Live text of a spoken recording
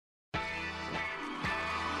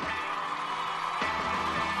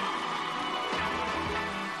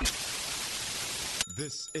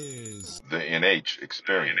This is The NH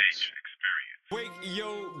Experience. Wake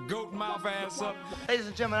Yo Goat Mouth Ass Up. Ladies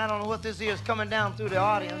and gentlemen, I don't know what this is coming down through the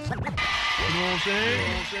audience. You know what I'm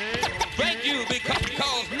saying? Thank you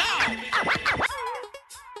because now.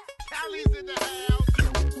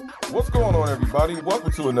 What's going on, everybody?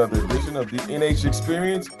 Welcome to another edition of the NH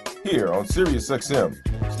Experience here on Sirius XM,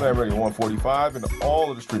 Slam Radio 145, and all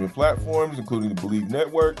of the streaming platforms, including the Believe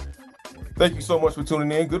Network. Thank you so much for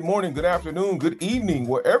tuning in. Good morning, good afternoon, good evening,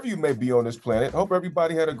 wherever you may be on this planet. Hope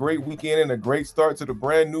everybody had a great weekend and a great start to the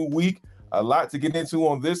brand new week. A lot to get into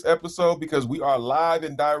on this episode because we are live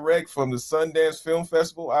and direct from the Sundance Film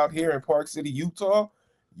Festival out here in Park City, Utah.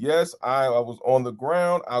 Yes, I was on the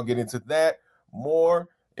ground. I'll get into that more.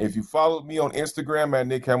 If you followed me on Instagram at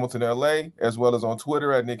Nick Hamilton LA, as well as on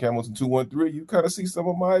Twitter at Nick Hamilton 213, you kind of see some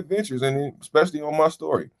of my adventures, and especially on my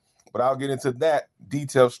story. But I'll get into that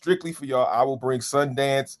detail strictly for y'all. I will bring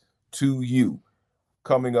Sundance to you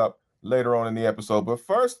coming up later on in the episode. But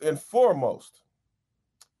first and foremost,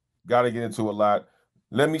 got to get into a lot.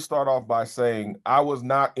 Let me start off by saying I was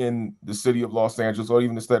not in the city of Los Angeles or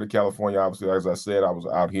even the state of California. Obviously, as I said, I was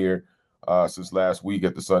out here since last week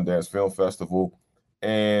at the Sundance Film Festival.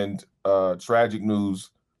 And tragic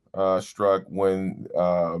news struck when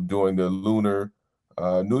during the Lunar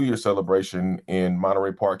New Year celebration in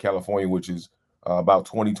Monterey Park, California, which is about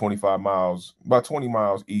 20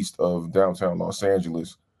 miles east of downtown Los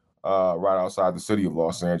Angeles, right outside the city of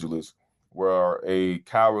Los Angeles, where a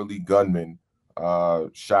cowardly gunman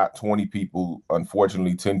shot 20 people.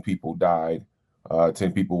 Unfortunately, 10 people died.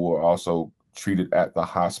 10 people were also treated at the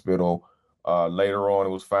hospital. Later on, it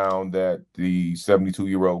was found that the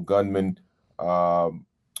 72-year-old gunman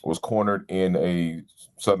was cornered in a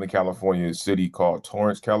Southern California city called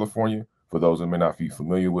Torrance, California. For those that may not be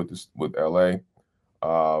familiar with LA,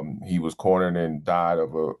 he was cornered and died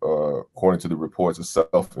of according to the reports, a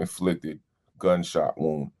self-inflicted gunshot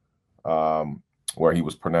wound, where he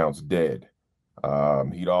was pronounced dead.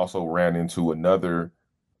 He'd also ran into another,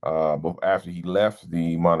 after he left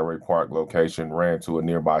the Monterey Park location, ran to a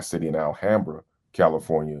nearby city in Alhambra,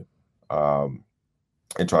 California,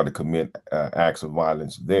 and tried to commit acts of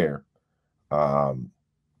violence there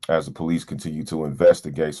as the police continue to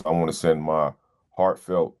investigate. So I want to send my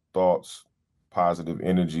heartfelt thoughts, positive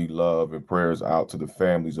energy, love, and prayers out to the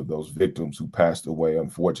families of those victims who passed away,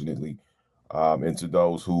 unfortunately, and to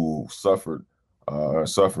those who suffered, are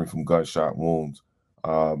suffering from gunshot wounds.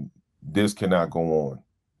 This cannot go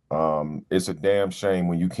on. It's a damn shame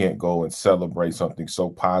when you can't go and celebrate something so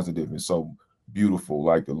positive and so beautiful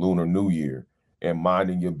like the Lunar New Year and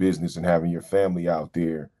minding your business and having your family out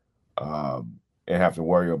there and have to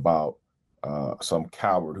worry about some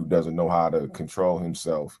coward who doesn't know how to control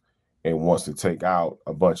himself and wants to take out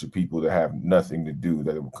a bunch of people that have nothing to do,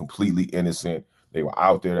 that were completely innocent. They were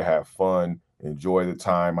out there to have fun, enjoy the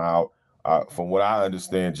time out. From what I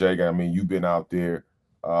understand, Jake, I mean, you've been out there.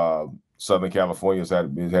 Southern California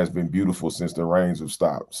has been beautiful since the rains have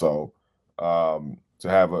stopped. So to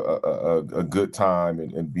have a good time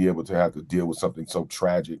and be able to have to deal with something so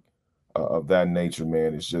tragic of that nature,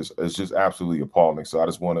 man, it's just absolutely appalling. So I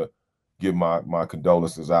just want to give my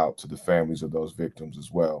condolences out to the families of those victims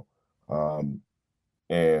as well.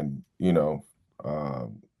 And you know,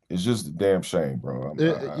 it's just a damn shame, bro.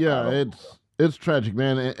 It's tragic,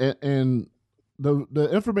 man. And the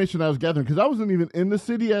information I was gathering, because I wasn't even in the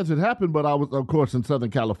city as it happened, but I was, of course, in Southern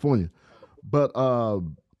California. But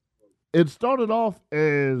it started off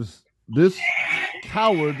as this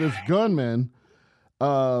coward, this gunman,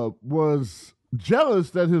 was jealous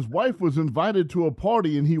that his wife was invited to a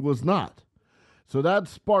party and he was not. So that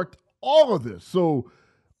sparked all of this. So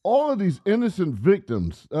all of these innocent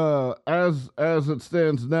victims, as it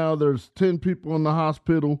stands now, there's 10 people in the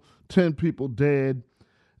hospital, 10 people dead,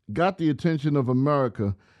 got the attention of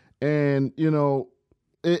America. And, you know,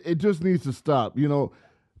 it just needs to stop. You know,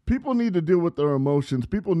 people need to deal with their emotions.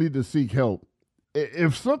 People need to seek help.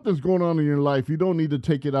 If something's going on in your life, you don't need to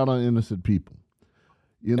take it out on innocent people.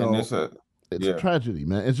 You know, it's a tragedy,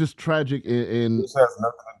 man. It's just tragic. And this has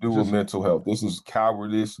nothing to do with mental health. This is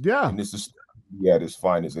cowardice. Yeah. And this is at its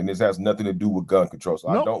finest. And this has nothing to do with gun control. So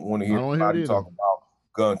I don't want to hear anybody talk about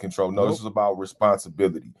gun control. No, this is about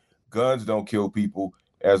responsibility. Guns don't kill people.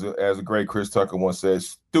 As a great Chris Tucker once said,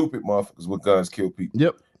 stupid motherfuckers with guns kill people.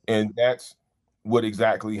 Yep. And that's what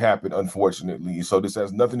exactly happened, unfortunately. So this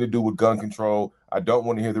has nothing to do with gun control. I don't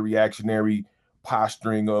want to hear the reactionary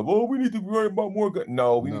posturing of, we need to worry about more gun.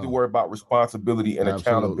 No, we need to worry about responsibility and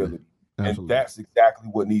accountability. And that's exactly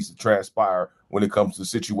what needs to transpire when it comes to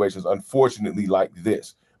situations, unfortunately, like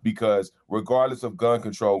this. Because regardless of gun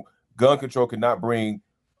control cannot bring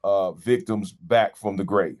victims back from the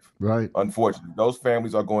grave. Right. Unfortunately, those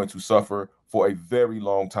families are going to suffer for a very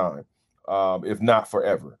long time, if not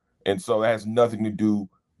forever. And so that has nothing to do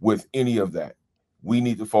with any of that. We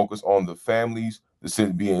need to focus on the families,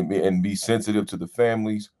 be sensitive to the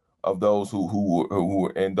families of those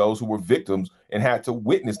who and those who were victims and had to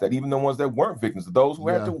witness that, even the ones that weren't victims, those who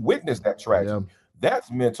had to witness that tragedy. Yeah.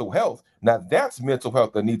 That's mental health. Now, that's mental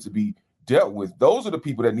health that needs to be dealt with. Those are the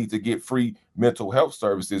people that need to get free mental health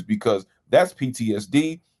services, because that's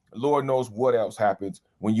PTSD. Lord knows what else happens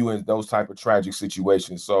when you're in those type of tragic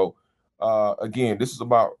situations. So, again, this is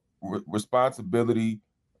about responsibility,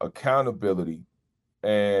 accountability,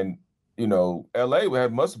 and LA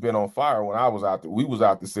must have been on fire when I was out there. We was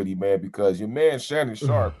out the city, man, because your man Shannon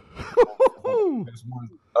Sharpe is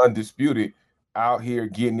undisputed out here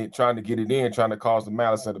trying to get it in, trying to cause the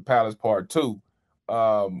Malice at the Palace Part 2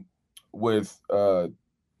 with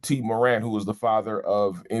T. Morant, who was the father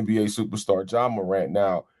of NBA superstar John Morant.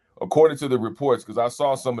 Now, according to the reports, because I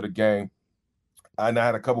saw some of the game, and I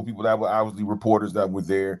had a couple people that were obviously reporters that were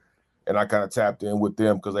there, and I kind of tapped in with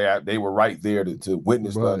them because they were right there to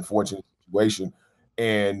witness the unfortunate situation.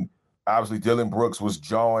 And obviously Dylan Brooks was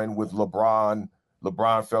jawing with LeBron.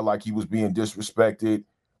 LeBron felt like he was being disrespected.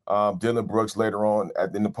 Dylan Brooks later on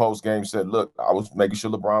in the post game said, "Look, I was making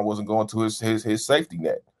sure LeBron wasn't going to his safety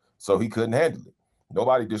net, so he couldn't handle it.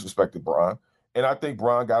 Nobody disrespected Bron." And I think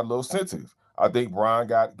Bron got a little sensitive. I think Bron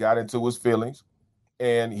got into his feelings,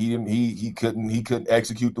 and he couldn't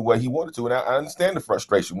execute the way he wanted to. And I understand the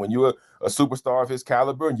frustration when you're a superstar of his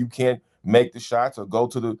caliber and you can't make the shots or go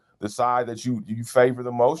to the side that you favor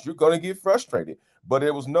the most. You're going to get frustrated. But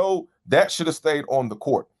that should have stayed on the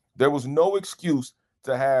court. There was no excuse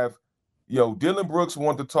to have, Dylan Brooks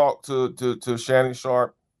wanted to talk to Shannon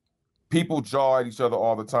Sharpe. People jaw at each other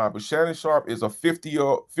all the time, but Shannon Sharpe is a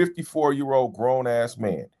 54-year-old grown-ass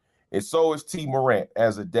man, and so is T. Morant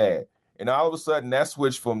as a dad. And all of a sudden, that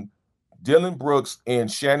switched from Dylan Brooks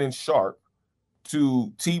and Shannon Sharpe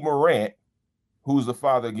to T. Morant, who's the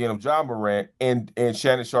father, again, of John Morant, and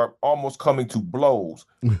Shannon Sharpe almost coming to blows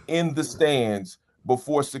in the stands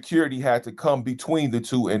before security had to come between the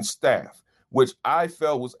two and staff, which I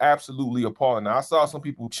felt was absolutely appalling. Now, I saw some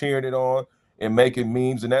people cheering it on and making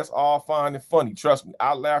memes, and that's all fine and funny. Trust me,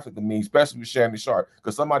 I laughed at the memes, especially with Shannon Sharpe,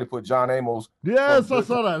 because somebody put John Amos I saw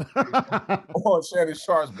that on Shannon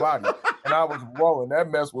Sharpe's body, and I was rolling.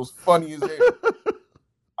 That mess was funny as hell.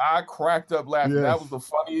 I cracked up laughing. Yes. That was the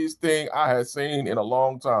funniest thing I had seen in a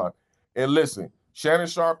long time. And listen, Shannon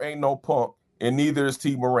Sharpe ain't no punk, and neither is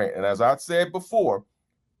T. Morant. And as I said before,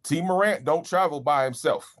 T. Morant don't travel by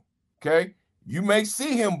himself, okay? You may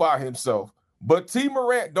see him by himself, but T.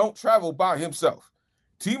 Morant don't travel by himself.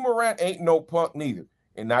 T. Morant ain't no punk neither.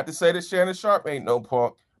 And not to say that Shannon Sharpe ain't no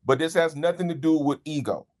punk, but this has nothing to do with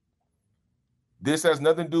ego. This has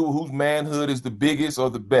nothing to do with whose manhood is the biggest or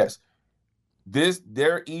the best.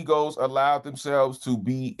 Their egos allowed themselves to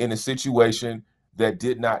be in a situation that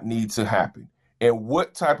did not need to happen. And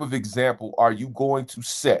what type of example are you going to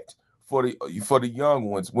set for the young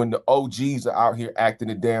ones when the OGs are out here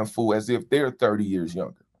acting a damn fool as if they're 30 years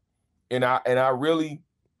younger? And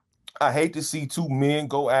I hate to see two men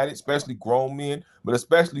go at it, especially grown men, but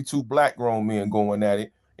especially two black grown men going at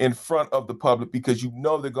it in front of the public, because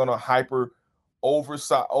they're going to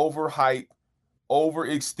overhype,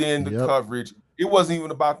 overextend the coverage. It wasn't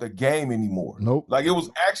even about the game anymore. Nope. Like, it was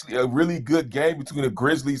actually a really good game between the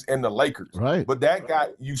Grizzlies and the Lakers. Right. But that got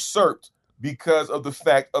usurped because of the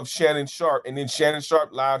fact of Shannon Sharpe. And then Shannon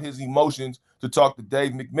Sharpe allowed his emotions to talk to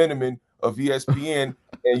Dave McMenamin of ESPN.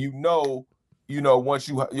 And once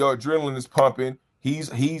your adrenaline is pumping,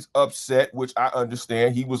 he's upset, which I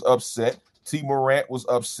understand. He was upset. T. Morant was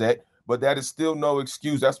upset. But that is still no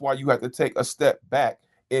excuse. That's why you have to take a step back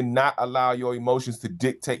and not allow your emotions to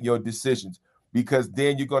dictate your decisions, because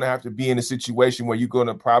then you're going to have to be in a situation where you're going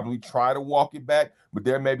to probably try to walk it back, but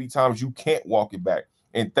there may be times you can't walk it back.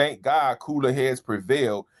 And thank God cooler heads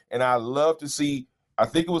prevailed. And I love to see, I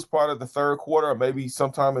think it was part of the third quarter or maybe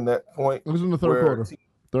sometime in that point. It was in the third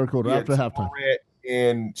quarter after halftime.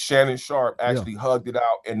 And Shannon Sharpe actually hugged it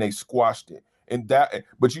out and they squashed it.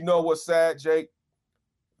 But you know what's sad, Jake?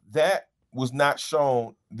 That was not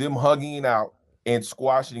shown, them hugging it out and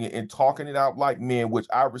squashing it and talking it out like men, which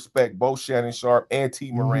I respect both Shannon Sharpe and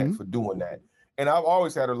T. Morant for doing that. And I've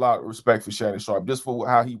always had a lot of respect for Shannon Sharpe just for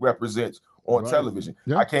how he represents on television.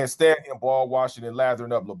 Yeah. I can't stand him ball washing and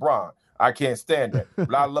lathering up LeBron. I can't stand that.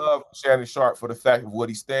 But I love Shannon Sharpe for the fact of what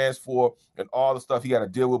he stands for and all the stuff he got to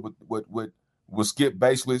deal with Skip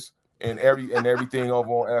Baseless and everything over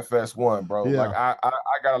on FS1, bro. Yeah. Like I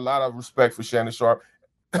got a lot of respect for Shannon Sharpe.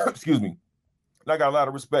 Excuse me. And I got a lot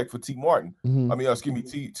of respect for T. Martin. Mhm. I mean,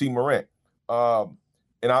 excuse me, T. Morant.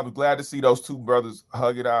 And I was glad to see those two brothers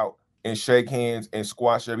hug it out and shake hands and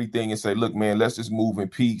squash everything and say, look, man, let's just move in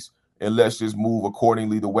peace and let's just move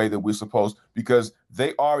accordingly the way that we're supposed, because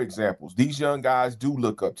they are examples. These young guys do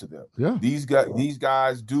look up to them. Yeah. These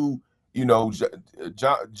guys do,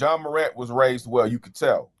 John Morant was raised well, you could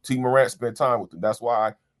tell. T. Morant spent time with him. That's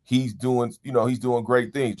why he's doing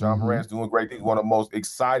great things. John Morant's doing great things. One of the most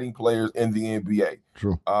exciting players in the NBA.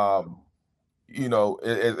 True. As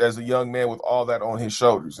a young man with all that on his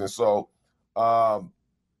shoulders. And so I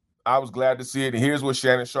was glad to see it. And here's what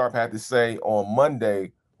Shannon Sharpe had to say on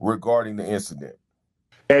Monday regarding the incident.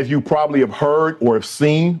 As you probably have heard or have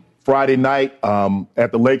seen Friday night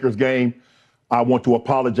at the Lakers game, I want to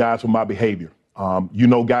apologize for my behavior.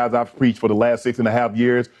 Guys, I've preached for the last 6.5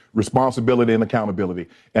 years, responsibility and accountability.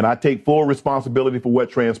 And I take full responsibility for what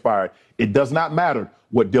transpired. It does not matter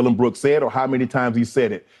what Dylan Brooks said or how many times he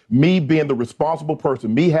said it. Me being the responsible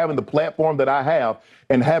person, me having the platform that I have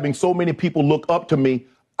and having so many people look up to me,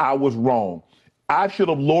 I was wrong. I should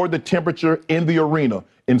have lowered the temperature in the arena.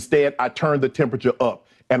 Instead, I turned the temperature up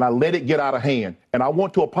and I let it get out of hand. And I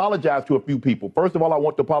want to apologize to a few people. First of all, I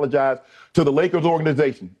want to apologize to the Lakers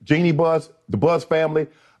organization, Jeannie Buss, the Buss family.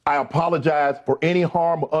 I apologize for any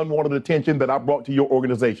harm or unwanted attention that I brought to your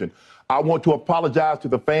organization. I want to apologize to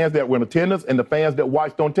the fans that were in attendance and the fans that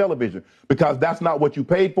watched on television, because that's not what you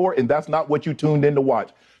paid for and that's not what you tuned in to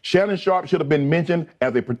watch. Shannon Sharpe should have been mentioned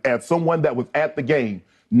as someone that was at the game,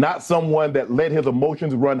 not someone that let his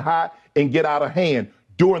emotions run high and get out of hand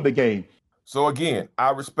during the game. So again,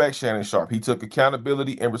 I respect Shannon Sharpe. He took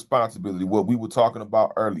accountability and responsibility, what we were talking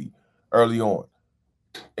about early on.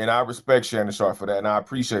 And I respect Shannon Sharpe for that, and I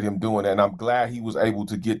appreciate him doing that. And I'm glad he was able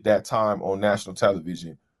to get that time on national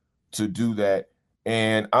television to do that.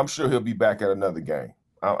 And I'm sure he'll be back at another game.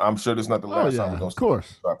 I'm sure this is not the last time we're going to see him. Of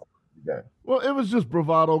course. Game. Well, it was just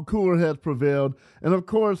bravado. Cooler heads prevailed. And, of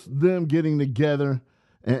course, them getting together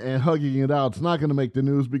and hugging it out, it's not going to make the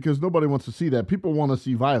news because nobody wants to see that. People want to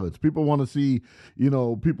see violence. People want to see,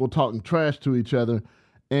 people talking trash to each other.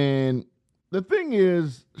 And the thing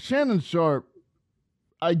is, Shannon Sharpe,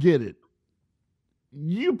 I get it.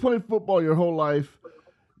 You played football your whole life.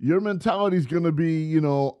 Your mentality is going to be,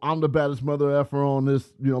 I'm the baddest mother effer on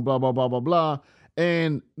this, blah, blah, blah, blah, blah.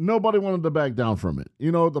 And nobody wanted to back down from it.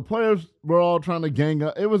 The players were all trying to gang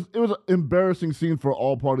up. It was an embarrassing scene for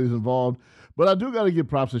all parties involved. But I do got to give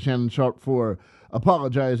props to Shannon Sharpe for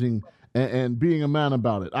apologizing and being a man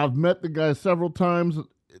about it. I've met the guy several times.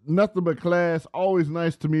 Nothing but class. Always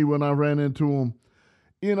nice to me when I ran into him.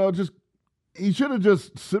 He should have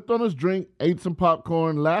just sipped on his drink, ate some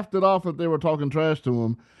popcorn, laughed it off if they were talking trash to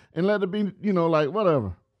him, and let it be,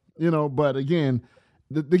 whatever. But again,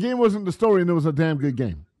 the game wasn't the story, and it was a damn good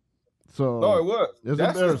game. So no, it was. It's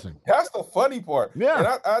embarrassing. That's the funny part.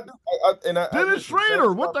 Yeah. Dennis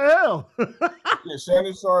Schrader, what the hell? Yeah,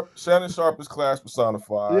 Shannon Sharpe is class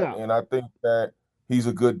personified. Yeah. And I think that he's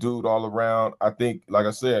a good dude all around. I think, like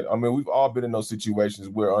I said, we've all been in those situations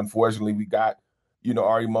where unfortunately we got,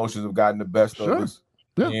 our emotions have gotten the best of us.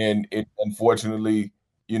 Yeah. And it unfortunately,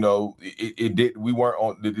 it did. We weren't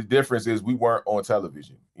on. The difference is we weren't on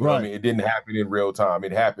television. You know what I mean? It didn't happen in real time.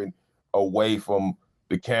 It happened away from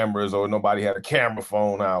the cameras, or nobody had a camera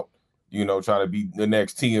phone out, trying to be the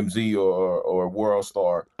next TMZ or World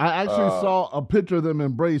Star. I actually saw a picture of them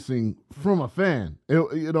embracing from a fan,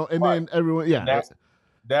 then everyone, yeah.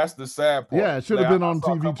 That's the sad part. Yeah, it should have been on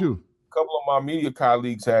TV too. A couple of my media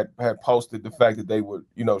colleagues had posted the fact that they were,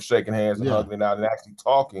 shaking hands and hugging it out and actually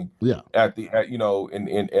talking. Yeah.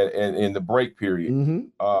 In the break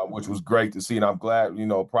period, which was great to see, and I'm glad.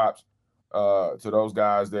 Props to those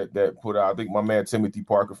guys that put out. I think my man Timothy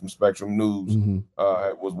Parker from Spectrum News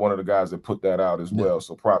was one of the guys that put that out as well.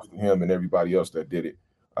 So props to him and everybody else that did it.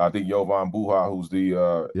 I think Jovan Buha, who's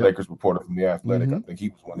the Lakers reporter from The Athletic, I think he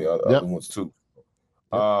was one of the other ones too.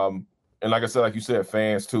 And like I said, like you said,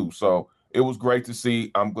 fans too. So it was great to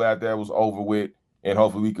see. I'm glad that was over with, and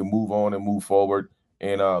hopefully we can move on and move forward.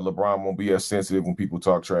 And LeBron won't be as sensitive when people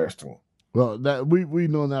talk trash to him. Well, that we've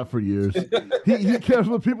known that for years. he cares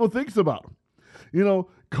what people thinks about him.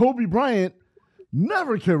 Kobe Bryant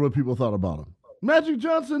never cared what people thought about him. Magic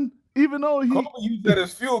Johnson, even though Kobe used that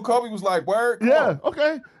as fuel, Kobe was like, "Word, yeah,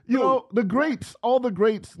 okay." The greats, all the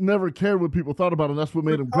greats, never cared what people thought about him. That's what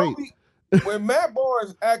made him great. When Matt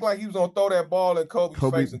Barnes act like he was gonna throw that ball in Kobe's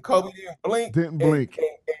face, and Kobe didn't blink,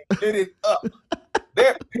 and did it up,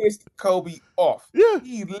 that pissed Kobe off. Yeah,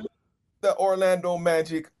 he lit the Orlando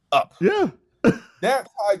Magic up. Yeah. That's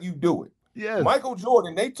how you do it. Yes. Michael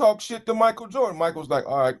Jordan, they talk shit to Michael Jordan. Michael's like,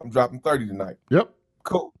 all right, I'm dropping 30 tonight. Yep.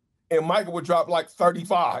 Cool. and Michael would drop like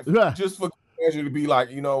 35 just for Andrew to be like,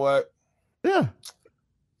 you know what? Yeah.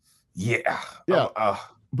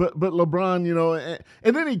 But LeBron, you know,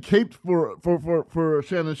 and then he caped for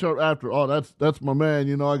Shannon Sharp after. Oh, that's my man.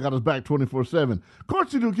 You know, I got his back 24/7. Of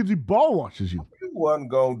course you do, because he ball watches you. He wasn't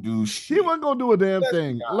gonna do shit. He wasn't gonna do a damn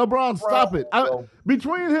thing. LeBron, stop it.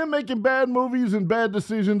 Between him making bad movies and bad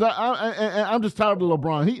decisions, I'm just tired of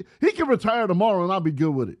LeBron. He can retire tomorrow and I'll be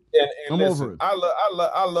good with it. And listen, over it.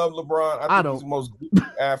 I love LeBron. I think he's the most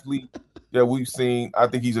athlete that we've seen. I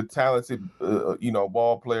think he's a talented,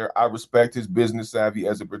 ball player. I respect his business savvy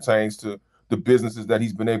as it pertains to the businesses that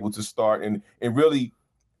he's been able to start, and really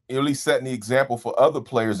setting the example for other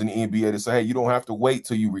players in the NBA to say, hey, you don't have to wait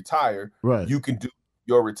till you retire. Right. You can do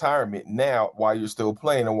your retirement now while you're still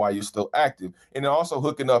playing and while you're still active. And then also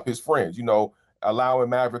hooking up his friends, allowing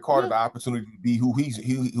Maverick Carter the opportunity to be who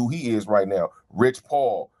he is right now. Rich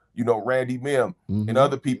Paul, Randy Mim, and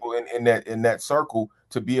other people in that circle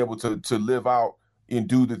to be able to live out and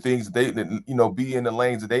do the things be in the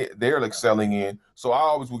lanes that they're excelling in. So I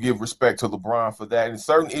always will give respect to LeBron for that. And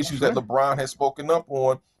certain issues that LeBron has spoken up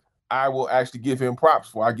on, I will actually give him props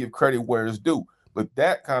for. I give credit where it's due. But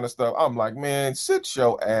that kind of stuff, I'm like, man, sit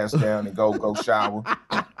your ass down and go shower.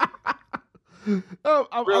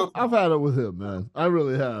 I've had it with him, man. I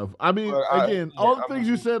really have. I mean, all the things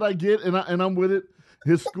you said, I get, and I'm with it.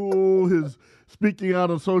 His school, his speaking out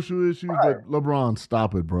on social issues, but LeBron,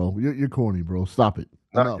 stop it, bro. You're corny, bro. Stop it.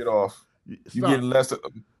 Knock it off. You're getting less,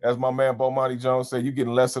 as my man Bomani Jones said, you're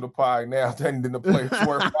getting less of the pie now than the players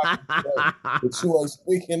were. But you ain't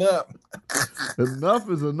speaking up. Enough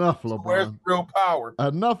is enough, LeBron. Where's real power?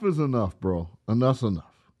 Enough is enough, bro. Enough's enough.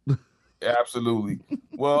 Absolutely.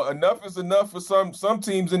 Well, enough is enough for some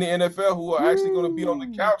teams in the NFL who are actually going to be on the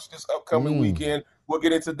couch this upcoming weekend. We'll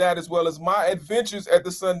get into that as well as my adventures at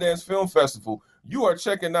the Sundance Film Festival. You are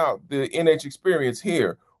checking out the NH Experience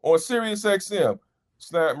here on SiriusXM,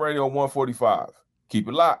 Slam Radio 145. Keep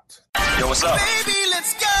it locked. Yo, what's up? Baby,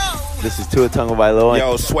 let's go. This is Tua Tagovailoa.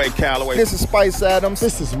 Yo, Sway Calloway. This is Spice Adams.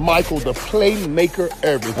 This is Michael, the playmaker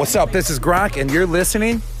everything. What's up? This is Gronk, and you're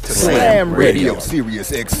listening to Slam Radio,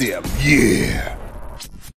 SiriusXM. Yeah.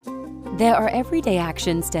 There are everyday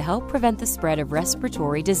actions to help prevent the spread of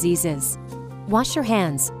respiratory diseases. Wash your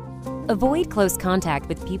hands. Avoid close contact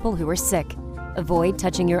with people who are sick. Avoid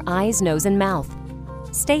touching your eyes, nose, and mouth.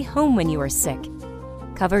 Stay home when you are sick.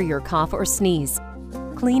 Cover your cough or sneeze.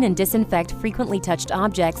 Clean and disinfect frequently touched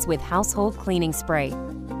objects with household cleaning spray.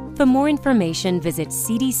 For more information, visit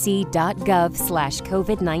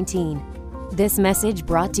cdc.gov/COVID-19. This message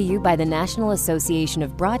brought to you by the National Association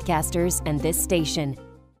of Broadcasters and this station.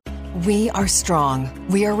 We are strong,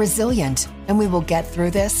 we are resilient, and we will get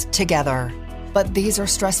through this together. But these are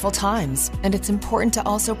stressful times, and it's important to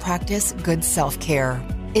also practice good self-care.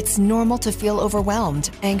 It's normal to feel overwhelmed,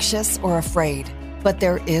 anxious, or afraid, but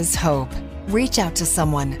there is hope. Reach out to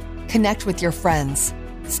someone, connect with your friends,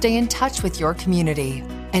 stay in touch with your community,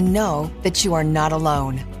 and know that you are not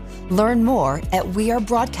alone. Learn more at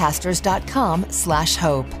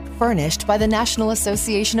wearebroadcasters.com/hope, furnished by the National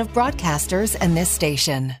Association of Broadcasters and this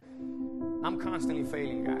station. I'm constantly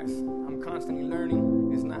failing, guys. I'm constantly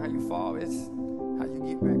learning. It's not how you fall, it's how you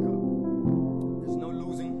get back up. There's no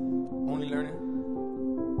losing, only learning.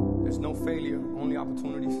 There's no failure, only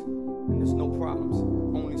opportunities. And there's no problems,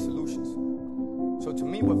 only solutions. So to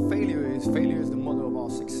me, what failure is the mother of all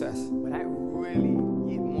success. But I really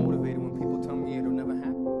get motivated when people tell me it'll never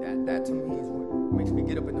happen. That to me is what makes me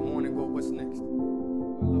get up in the morning and go, what's next? I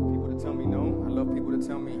love people to tell me no. I love people to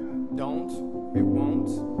tell me don't, it won't,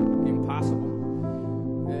 impossible.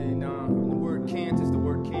 And the word can't is the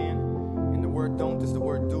word can, and the word don't is the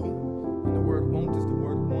word do, and the word won't is the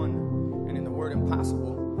word won, and in the word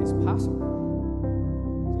impossible is possible.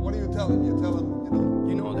 So what are you telling? You're telling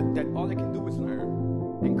that all they can do is learn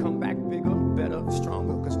and come back bigger, better,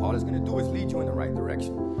 stronger, because all it's going to do is lead you in the right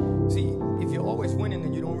direction. See, if you're always winning,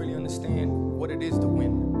 then you don't really understand what it is to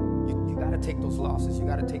win. You got to take those losses. You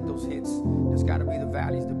got to take those hits. There's got to be the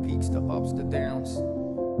valleys, the peaks, the ups, the downs.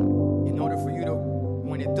 In order for you to,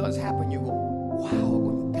 when it does happen, you go,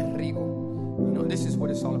 wow, qué rico. This is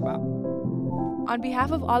what it's all about. On behalf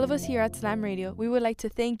of all of us here at Slam Radio, we would like to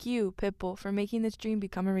thank you, Pitbull, for making this dream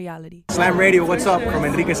become a reality. Slam Radio, what's up? From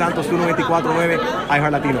Enrique Santos, 1249,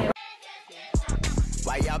 iHeart Latino.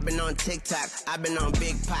 Why y'all been on TikTok? I've been on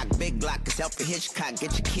Big Pac, Big Block, Alfred Hitchcock,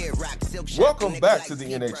 get your Kid Rock, Silk Shock. Welcome back to the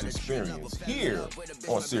NH Experience here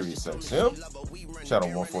on SiriusXM, Channel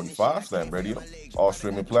 145, Slam Radio, all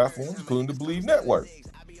streaming platforms, including the Believe Network.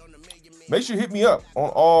 Make sure you hit me up on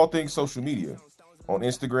all things social media. on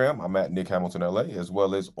Instagram, I'm at Nick Hamilton LA, as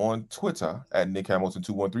well as on Twitter at Nick Hamilton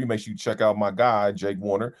 213. Make sure you check out my guy, Jake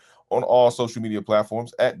Warner, on all social media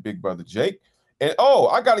platforms at Big Brother Jake. And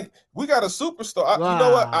we got a superstar. You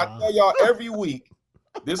know what? I tell y'all every week,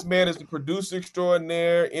 this man is the producer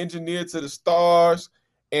extraordinaire, engineer to the stars.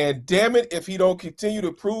 And damn it, if he don't continue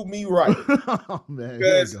to prove me right. Oh, man,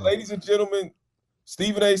 because, ladies and gentlemen,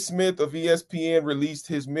 Stephen A. Smith of ESPN released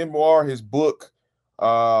his memoir, his book,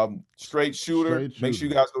 Straight Shooter. Make sure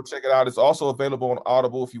you guys go check it out. It's also available on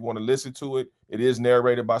Audible if you want to listen to it. It is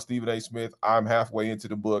narrated by Stephen A. Smith. I'm halfway into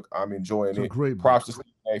the book. I'm enjoying it. Great Props to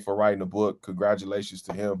Stephen A. for writing the book. Congratulations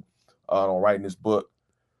to him on writing this book.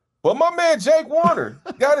 But my man Jake Warner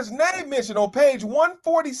got his name mentioned on page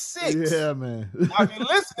 146. Yeah, man. Now, if you're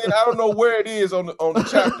listening, I don't know where it is on the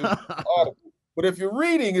chapter article, but if you're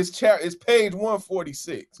reading, it's page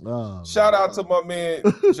 146. Shout out to my man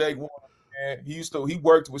Jake Warner. Man. He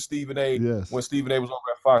worked with Stephen A. When Stephen A. was over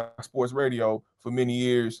at Fox Sports Radio for many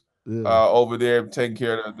years. Over there taking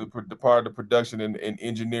care of the part of the production and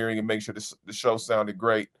engineering and make sure the show sounded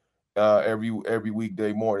great every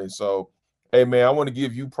weekday morning. So. Hey, man, I want to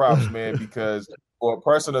give you props, man, because for a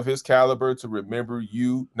person of his caliber to remember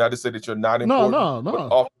you, not to say that you're not important, no. but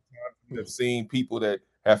oftentimes we have seen people that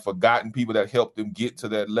have forgotten people that helped them get to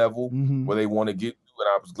that level where they want to get to. And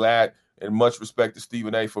I was glad and much respect to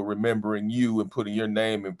Stephen A. for remembering you and putting your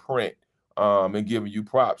name in print and giving you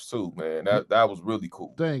props, too, man. That was really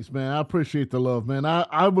cool. Thanks, man. I appreciate the love, man.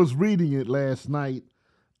 I was reading it last night,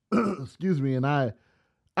 excuse me, and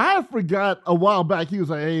I forgot a while back, he was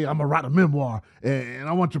like, hey, I'm going to write a memoir, and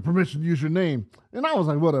I want your permission to use your name. And I was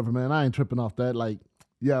like, whatever, man. I ain't tripping off that. Like,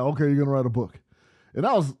 yeah, okay, you're going to write a book. And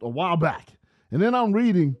that was a while back. And then I'm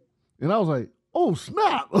reading, and I was like, oh,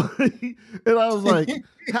 snap. And I was like,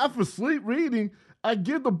 half asleep reading. I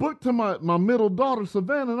give the book to my middle daughter,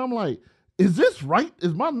 Savannah, and I'm like, is this right?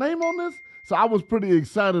 Is my name on this? So I was pretty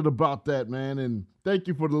excited about that, man. And thank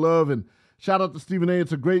you for the love. And shout out to Stephen A.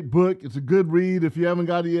 It's a great book. It's a good read. If you haven't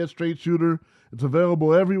got it yet, Straight Shooter. It's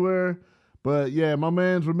available everywhere. But, yeah, my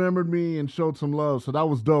man's remembered me and showed some love. So that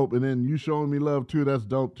was dope. And then you showing me love, too. That's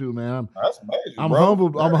dope, too, man. That's amazing, I'm bro.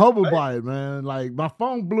 humbled. I'm humbled by it, man. Like, my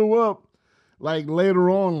phone blew up, like, later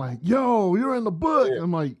on. Like, yo, you're in the book. Yeah.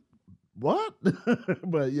 I'm like, what?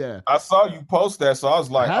 But, yeah. I saw you post that, so I was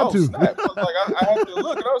like, snap. I was like, I had to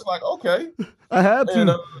look. And I was like, okay. I had to. And,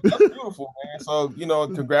 that's beautiful, man. So,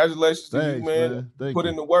 congratulations to you, man. Put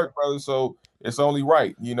in the work, brother. So it's only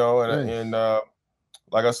right, and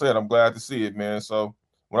like I said, I'm glad to see it, man. So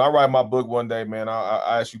when I write my book one day, man,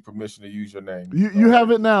 I ask you permission to use your name. You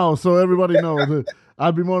have it now, so everybody knows.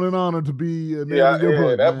 I'd be more than honored to be naming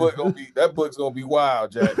your book. That book's gonna be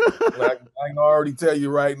wild, Jack. I can already tell you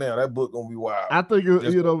right now, that book gonna be wild. I think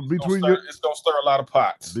it's gonna stir a lot of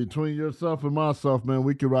pots. Between yourself and myself, man,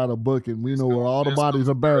 we could write a book, and we know where all the bodies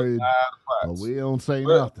are buried, but we don't say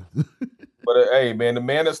nothing. But hey, man, the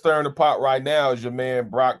man that's stirring the pot right now is your man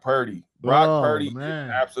Brock Purdy. Brock Purdy is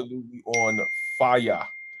absolutely on fire.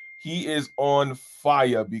 He is on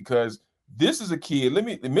fire because this is a kid.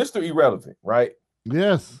 Mr. Irrelevant, right?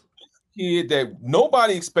 Yes. Kid that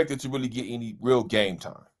nobody expected to really get any real game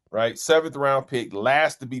time, right? 7th round pick,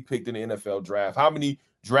 last to be picked in the NFL draft. How many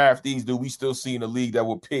draftees do we still see in the league that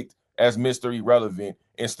were picked as Mr. Irrelevant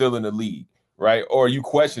and still in the league, right? Or you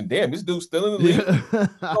question, damn, this dude's still in the league. It's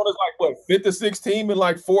like, what, 5th or 6th team in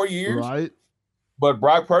like 4 years? Right. But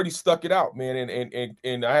Brock Purdy stuck it out, man.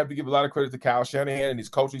 And I have to give a lot of credit to Kyle Shanahan and his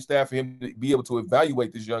coaching staff for him to be able to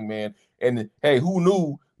evaluate this young man. And, hey, who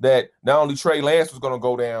knew that not only Trey Lance was going to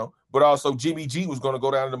go down, but also Jimmy G was going to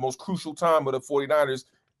go down in the most crucial time of the 49ers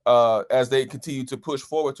as they continue to push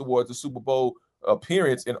forward towards the Super Bowl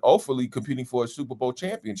appearance and hopefully competing for a Super Bowl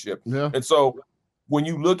championship. Yeah. And so when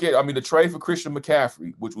you look at, the trade for Christian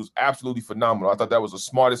McCaffrey, which was absolutely phenomenal. I thought that was the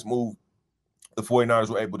smartest move the 49ers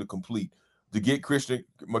were able to complete, to get Christian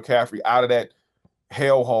McCaffrey out of that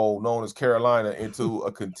hellhole known as Carolina into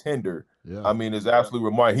a contender. Yeah. It's absolutely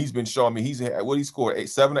remarkable. He's been showing me he scored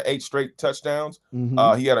 7 or 8 straight touchdowns.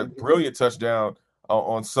 Mm-hmm. He had a brilliant touchdown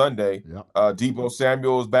on Sunday. Yep. Deebo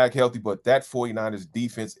Samuel is back healthy, but that 49ers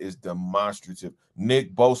defense is demonstrative.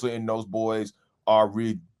 Nick Bosa and those boys are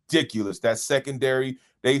ridiculous. That secondary,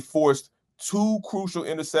 they forced 2 crucial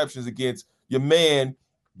interceptions against your man,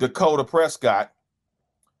 Dakota Prescott.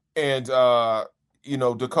 And,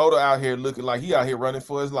 Dakota out here looking like he out here running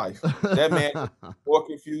for his life. That man more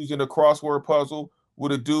confused in a crossword puzzle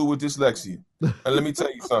with a dude with dyslexia. And let me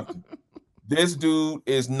tell you something. This dude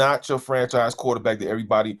is not your franchise quarterback to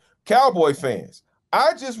everybody. Cowboy fans,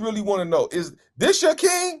 I just really want to know, is this your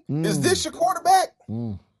king? Is this your quarterback?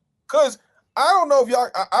 Because I don't know if y'all.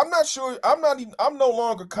 I'm not sure. I'm no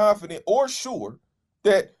longer confident or sure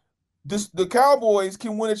that the Cowboys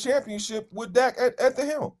can win a championship with Dak at the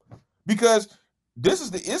helm, because this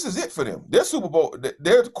is it for them. Their Super Bowl,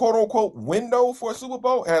 their quote unquote window for a Super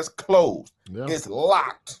Bowl has closed. Yeah. It's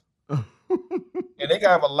locked. And they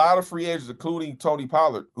got a lot of free agents, including Tony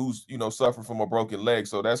Pollard, who's suffering from a broken leg.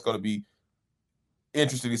 So that's going to be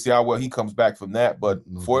interesting to see how well he comes back from that. But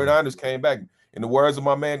 49ers came back. In the words of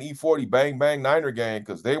my man E40, bang, bang, Niner gang,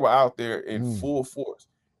 because they were out there in full force,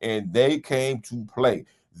 and they came to play.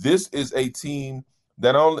 This is a team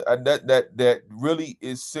that that really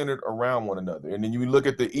is centered around one another. And then you look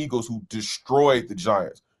at the Eagles, who destroyed the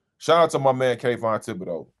Giants. Shout out to my man Kayvon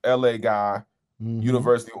Thibodeau, LA guy,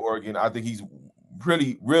 University of Oregon. I think he's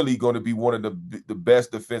really going to be one of the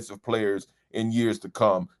best defensive players in years to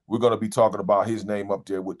come. We're going to be talking about his name up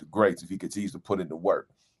there with the greats if he continues to put in the work.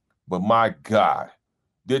 But my God,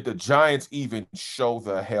 did the Giants even show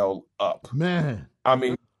the hell up? Man. I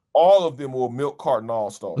mean, all of them were milk carton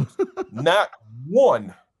all-stars. Not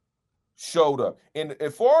one showed up. And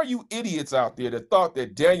for all you idiots out there that thought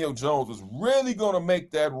that Daniel Jones was really going to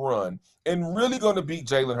make that run and really going to beat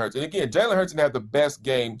Jalen Hurts. And again, Jalen Hurts didn't have the best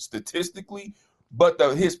game statistically, but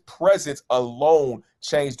his presence alone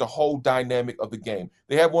changed the whole dynamic of the game.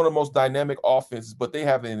 They have one of the most dynamic offenses, but they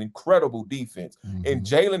have an incredible defense. And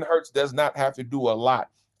Jalen Hurts does not have to do a lot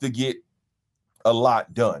to get a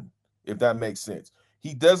lot done, if that makes sense.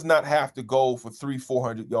 He does not have to go for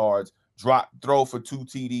 300-400 yards, throw for 2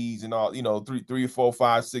 TDs and all, 3, 4,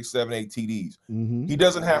 5, 6, 7, 8 TDs. He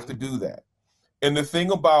doesn't have to do that. And the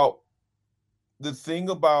thing about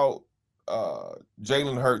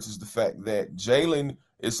Jalen Hurts is the fact that Jalen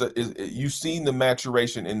is you've seen the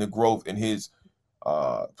maturation and the growth in his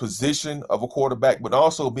position of a quarterback, but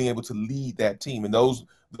also being able to lead that team. And those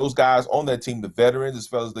guys on that team, the veterans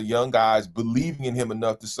as well as the young guys, believing in him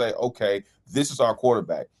enough to say, okay, this is our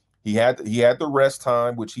quarterback. He had the rest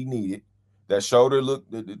time, which he needed. That shoulder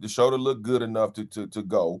looked good enough to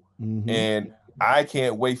go. And I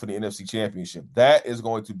can't wait for the NFC Championship. That is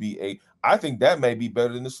going to be I think that may be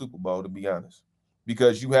better than the Super Bowl, to be honest,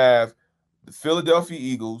 because you have the Philadelphia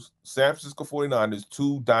Eagles, San Francisco 49ers,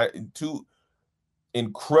 two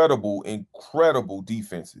incredible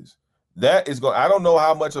defenses. That is going. I don't know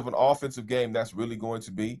how much of an offensive game that's really going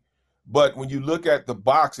to be, but when you look at the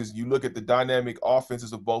boxes, you look at the dynamic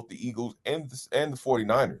offenses of both the Eagles and the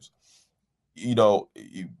 49ers.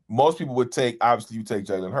 Most people would take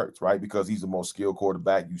Jalen Hurts, right? Because he's the most skilled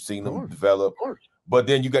quarterback. You've seen him develop. But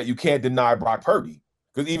then you can't deny Brock Purdy,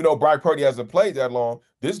 because even though Brock Purdy hasn't played that long,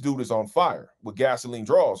 this dude is on fire with gasoline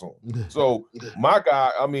draws on. So my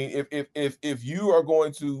guy, I mean, if you are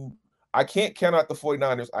going to, I can't count out the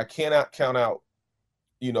 49ers. I cannot count out,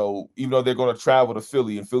 even though they're going to travel to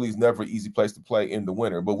Philly, and Philly's never an easy place to play in the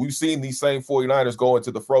winter. But we've seen these same 49ers go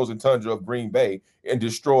into the frozen tundra of Green Bay and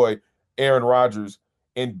destroy Aaron Rodgers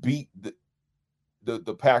and beat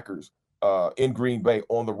the Packers in Green Bay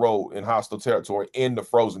on the road in hostile territory in the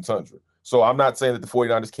frozen tundra. So I'm not saying that the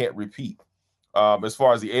 49ers can't repeat. As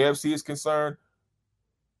far as the AFC is concerned,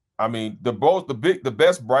 I mean, the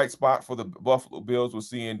best bright spot for the Buffalo Bills was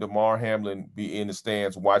seeing DeMar Hamlin be in the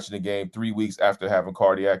stands watching the game 3 weeks after having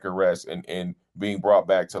cardiac arrest and being brought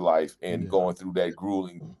back to life and going through that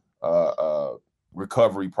grueling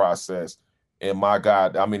recovery process. And my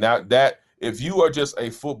God, I mean, that if you are just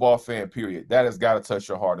a football fan, period, that has got to touch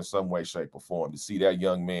your heart in some way, shape, or form to see that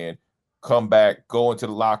young man come back, go into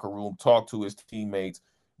the locker room, talk to his teammates,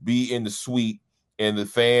 be in the suite, and the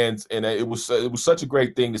fans. And it was such a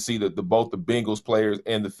great thing to see both the Bengals players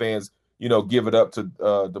and the fans, give it up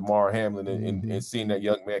to DeMar Hamlin and seeing that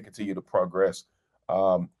young man continue to progress.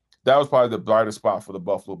 That was probably the brightest spot for the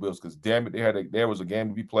Buffalo Bills, because damn it, there was a game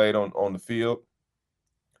to be played on the field.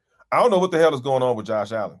 I don't know what the hell is going on with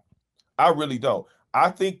Josh Allen. I really don't. I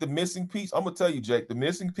think the missing piece, I'm going to tell you, Jake, the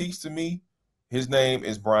missing piece to me, his name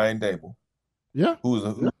is Brian Daboll. Yeah. Who is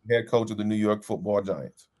a head coach of the New York Football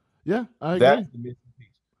Giants. Yeah, I agree. That's the missing piece.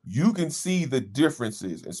 You can see the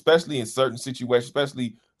differences, especially in certain situations,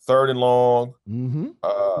 especially third and long,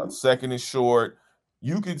 second and short.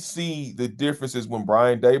 You can see the differences when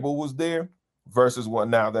Brian Daboll was there versus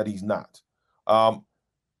now that he's not.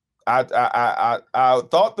 I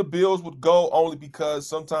thought the Bills would go only because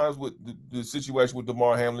sometimes with the situation with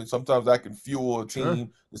DeMar Hamlin, sometimes that can fuel a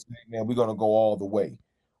team to say, man, we're going to go all the way.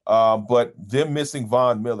 But them missing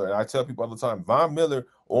Von Miller, and I tell people all the time, Von Miller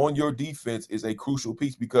on your defense is a crucial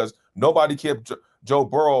piece, because nobody kept Joe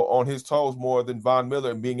Burrow on his toes more than Von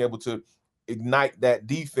Miller, and being able to ignite that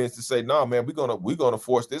defense to say, no, man, we're gonna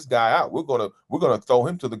force this guy out. We're gonna throw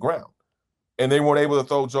him to the ground. and they weren't able to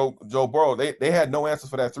throw Joe Burrow. They had no answer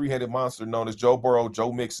for that three-headed monster known as Joe Burrow,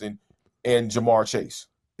 Joe Mixon, and Jamar Chase.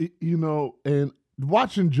 You know, and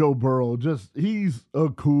watching Joe Burrow, he's a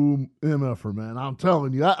cool MFer, man. I'm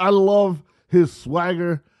telling you, I love his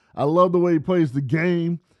swagger. I love the way he plays the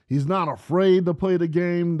game. He's not afraid to play the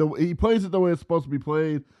game. He plays it the way it's supposed to be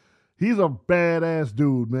played. He's a badass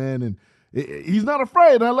dude, man, and he's not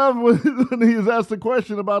afraid. I love when he was asked the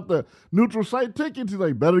question about the neutral site tickets. He's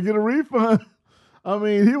like, better get a refund. I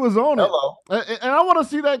mean, he was on it. And I want to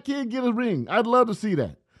see that kid get a ring. I'd love to see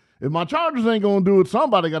that. If my Chargers ain't going to do it,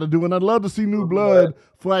 somebody got to do it. And I'd love to see new blood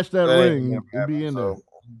flash that ring and be in there.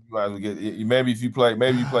 Maybe you play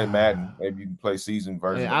Madden. Maybe you can play season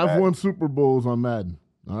version. Hey, I've won Super Bowls on Madden.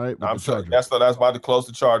 All right, I'm sure that's about the close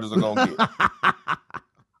the Chargers are gonna get.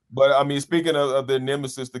 But I mean, speaking of their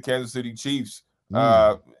nemesis, the Kansas City Chiefs,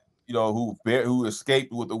 who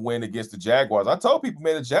escaped with a win against the Jaguars. I told people,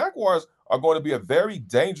 man, the Jaguars are going to be a very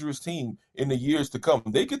dangerous team in the years to come.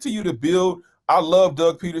 They continue to build. I love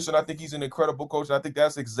Doug Peterson. I think he's an incredible coach. And I think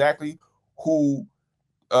that's exactly who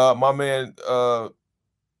my man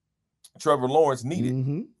Trevor Lawrence needed.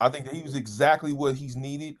 Mm-hmm. I think that he was exactly what he's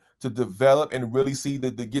needed to develop and really see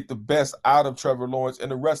to get the best out of Trevor Lawrence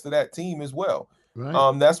and the rest of that team as well.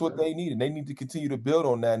 Right. That's what they need, and they need to continue to build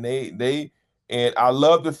on that. And I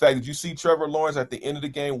love the fact that you see Trevor Lawrence at the end of the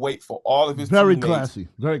game wait for all of his teammates.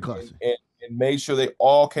 Very classy, and made sure they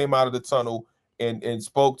all came out of the tunnel and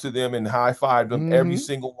spoke to them and high-fived them, every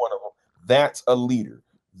single one of them. That's a leader.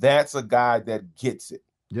 That's a guy that gets it.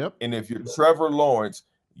 Yep. And if you're Trevor Lawrence,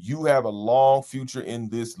 you have a long future in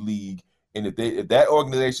this league. And if that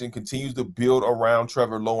organization continues to build around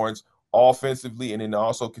Trevor Lawrence offensively and then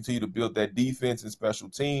also continue to build that defense and special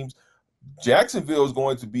teams, Jacksonville is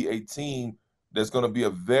going to be a team that's going to be a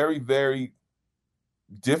very, very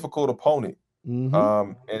difficult opponent.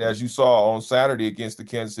 Mm-hmm. And as you saw on Saturday against the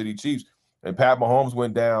Kansas City Chiefs, and Pat Mahomes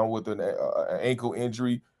went down with an ankle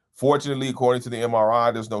injury. Fortunately, according to the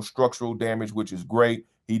MRI, there's no structural damage, which is great.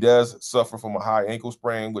 He does suffer from a high ankle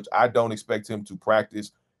sprain, which I don't expect him to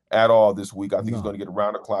practice at all this week. I think he's going to get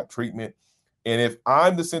around-the-clock treatment. And if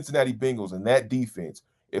I'm the Cincinnati Bengals and that defense,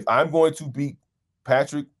 if I'm going to beat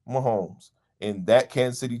Patrick Mahomes and that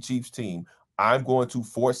Kansas City Chiefs team, I'm going to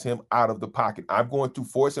force him out of the pocket. I'm going to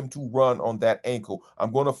force him to run on that ankle.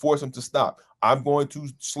 I'm going to force him to stop. I'm going to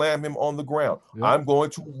slam him on the ground. Yep. I'm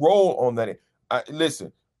going to roll on that.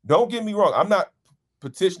 Listen, don't get me wrong. I'm not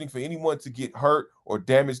petitioning for anyone to get hurt or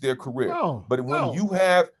damage their career. But when you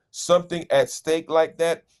have something at stake like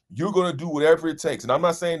that, you're going to do whatever it takes. And I'm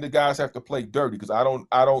not saying the guys have to play dirty, because I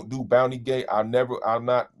don't do bounty gate. I'm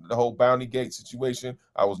not the whole bounty gate situation.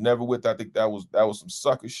 I was never with that. I think that was some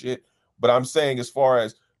sucker shit. But I'm saying, as far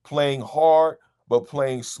as playing hard, but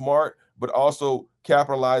playing smart, but also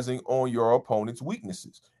capitalizing on your opponent's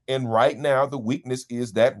weaknesses. And right now, the weakness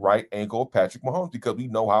is that right ankle of Patrick Mahomes, because we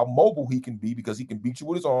know how mobile he can be, because he can beat you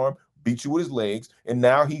with his arm, beat you with his legs. And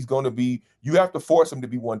now he's going to be, you have to force him to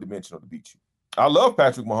be one-dimensional to beat you. I love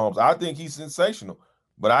Patrick Mahomes. I think he's sensational.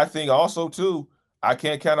 But I think also, too, I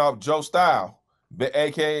can't count out Joe Style,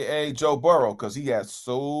 a.k.a. Joe Burrow, because he has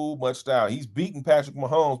so much style. He's beaten Patrick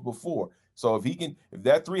Mahomes before. So if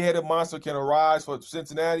that three-headed monster can arise for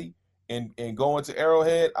Cincinnati and go into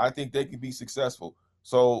Arrowhead, I think they can be successful.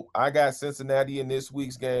 So I got Cincinnati in this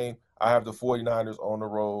week's game. I have the 49ers on the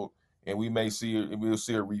road, and we'll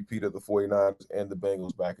see a repeat of the 49ers and the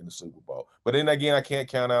Bengals back in the Super Bowl. But then again, I can't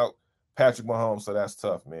count out Patrick Mahomes, so that's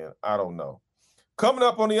tough, man. I don't know. Coming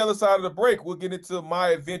up on the other side of the break, we'll get into my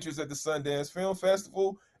adventures at the Sundance Film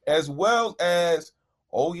Festival, as well as,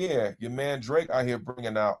 your man Drake out here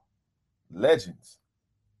bringing out legends.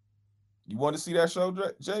 You want to see that show,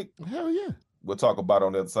 Jake? Hell yeah. We'll talk about it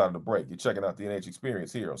on the other side of the break. You're checking out the NH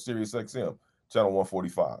Experience here on Sirius XM, channel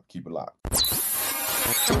 145. Keep it locked.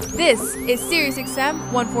 This is Sirius XM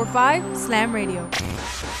 145 Slam Radio.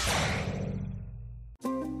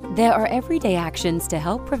 There are everyday actions to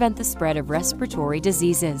help prevent the spread of respiratory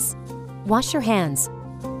diseases. Wash your hands.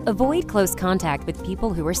 Avoid close contact with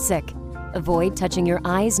people who are sick. Avoid touching your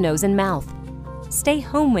eyes, nose, and mouth. Stay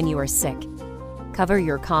home when you are sick. Cover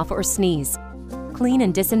your cough or sneeze. Clean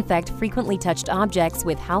and disinfect frequently touched objects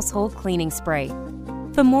with household cleaning spray.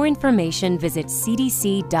 For more information, visit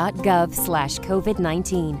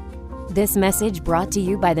cdc.gov/COVID-19. This message brought to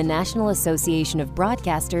you by the National Association of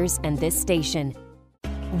Broadcasters and this station.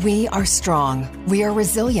 We are strong, we are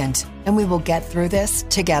resilient, and we will get through this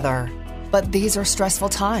together. But these are stressful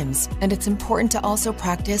times, and it's important to also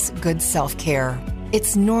practice good self-care.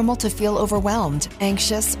 It's normal to feel overwhelmed,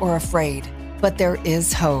 anxious, or afraid, but there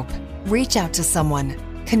is hope. Reach out to someone,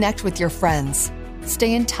 connect with your friends.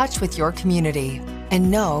 Stay in touch with your community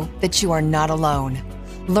and know that you are not alone.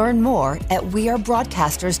 Learn more at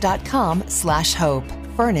wearebroadcasters.com/hope.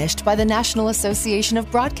 Furnished by the National Association of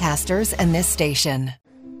Broadcasters and this station.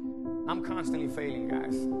 I'm constantly failing,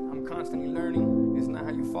 guys. I'm constantly learning. It's not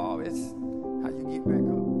how you fall, it's how you get back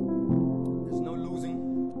up. There's no losing,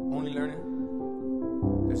 only learning.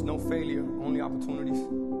 There's no failure, only opportunities.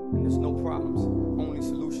 And there's no problems, only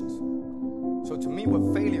solutions. So to me,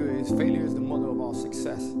 what failure is the mother of all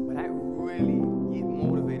success. But I really get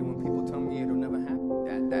motivated when people tell me it'll never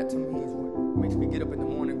happen. That to me is what makes me get up in the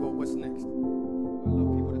morning and go, what's next? I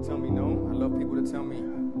love people to tell me no. I love people to tell me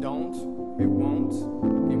don't, it won't,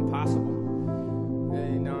 impossible.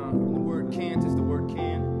 And the word can't is the word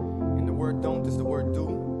can, and the word don't is the word do,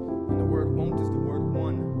 and the word won't is the word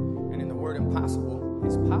won, and in the word impossible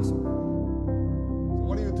is possible. So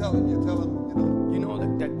what are you telling? You're telling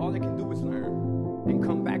that all they can do is learn and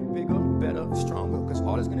come back bigger, better, stronger, because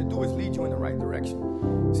all it's going to do is lead you in the right direction.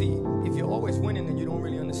 See, if you're always winning, then you don't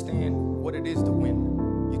really understand what it is to win.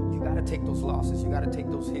 You got to take those losses. You got to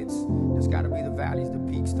take those hits. There's got to be the valleys, the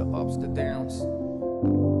peaks, the ups, the downs.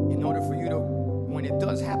 In order for you to, when it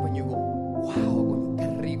does happen, you go, wow,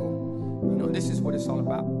 terrible. This is what it's all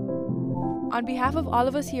about. On behalf of all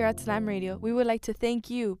of us here at Slam Radio, we would like to thank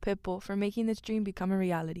you, Pitbull, for making this dream become a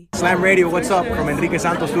reality. Slam Radio, what's up? From Enrique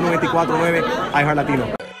Santos, 1249, iHeart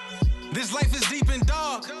Latino. This life is deep and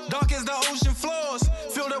dark as the ocean floors,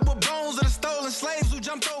 filled up with bones of the stolen slaves who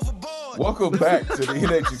jumped overboard. Welcome back to the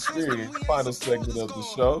NH Experience, final segment of the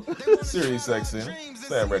show. Sirius XM,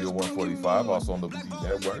 Slam Radio 145, also on the Believe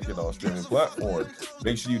Network and on streaming platforms.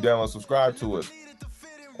 Make sure you download and subscribe to us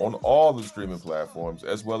on all the streaming platforms,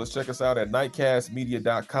 as well as check us out at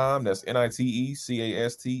nightcastmedia.com. That's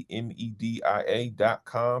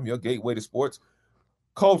NITECASTMEDIA.com. Your gateway to sports,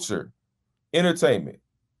 culture, entertainment,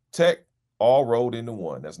 tech, all rolled into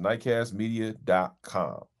one. That's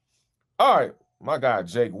nightcastmedia.com. All right, my guy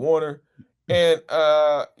Jake Warner. And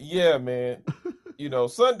yeah, man,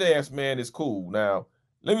 Sundance, man, is cool. Now,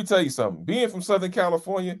 let me tell you something. Being from Southern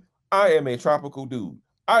California, I am a tropical dude.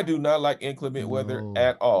 I do not like inclement weather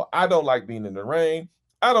at all. I don't like being in the rain.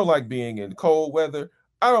 I don't like being in cold weather.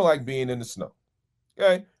 I don't like being in the snow.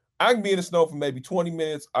 Okay? I can be in the snow for maybe 20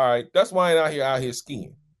 minutes. All right. That's why I ain't out here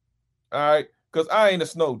skiing. All right? Because I ain't a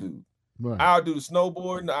snow dude. Right. I'll do the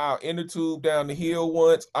snowboarding. I'll inner tube down the hill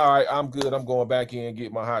once. All right, I'm good. I'm going back in,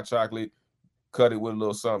 get my hot chocolate, cut it with a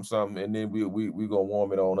little something, and then we gonna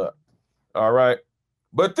warm it on up. All right.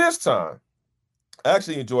 But this time, I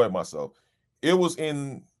actually enjoyed myself. It was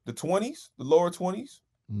in the 20s, the lower 20s,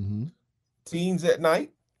 teens at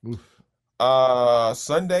night.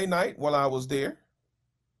 Sunday night while I was there,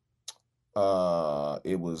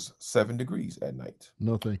 it was 7 degrees at night.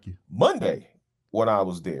 No, thank you. Monday when I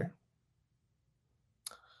was there,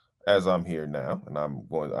 as I'm here now, and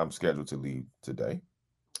I'm scheduled to leave today.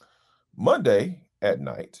 Monday at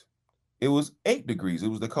night, it was 8 degrees. It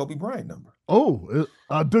was the Kobe Bryant number. Oh,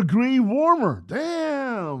 a degree warmer.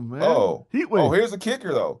 Damn, man. Oh, here's the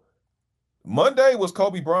kicker, though. Monday was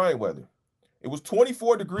Kobe Bryant weather. It was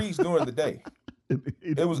 24 degrees during the day.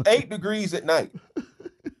 It was 8 degrees at night.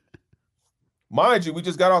 Mind you, we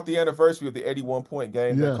just got off the anniversary of the 81-point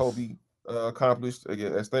game that Kobe accomplished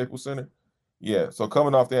at Staples Center. Yeah, so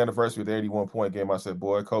coming off the anniversary of the 81-point game, I said,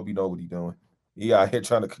 boy, Kobe know what he's doing. He out here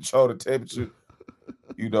trying to control the temperature.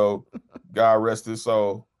 God rest his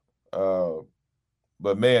soul.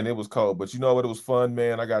 But man, it was cold. But you know what? It was fun,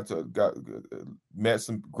 man. I got met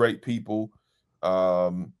some great people,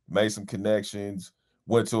 made some connections,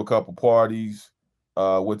 went to a couple parties,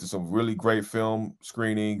 went to some really great film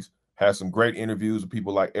screenings, had some great interviews with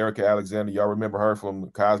people like Erica Alexander. Y'all remember her from The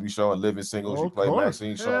Cosby Show and Living Single. She played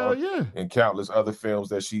Maxine Shaw and countless other films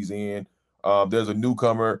that she's in. There's a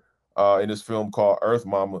newcomer in this film called Earth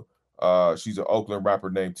Mama. She's an Oakland rapper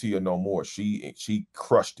named Tia No More. She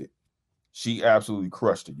crushed it. She absolutely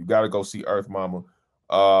crushed it. You got to go see Earth Mama.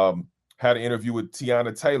 Had an interview with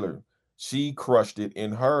Tiana Taylor. She crushed it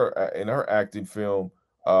in her acting film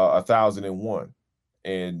 1001.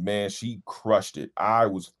 And man, she crushed it. I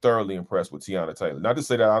was thoroughly impressed with Tiana Taylor. Not to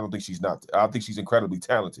say that I don't think she's incredibly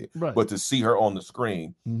talented, but to see her on the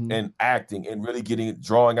screen and acting and really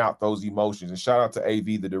drawing out those emotions. And shout out to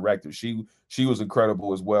AV, the director. She was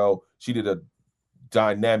incredible as well. She did a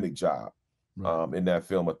dynamic job in that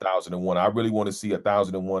film, 1001. I really want to see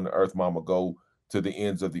 1001 Earth Mama go to the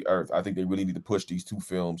ends of the earth. I think they really need to push these two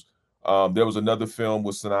films. There was another film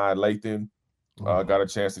with Sanaa Lathan. Got a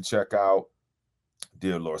chance to check out.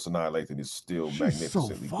 Dear Lord, Sanaa Lathan is still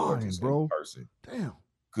magnificently gorgeous in person. Damn.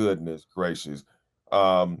 Goodness gracious.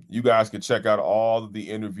 You guys can check out all of the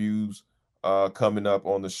interviews coming up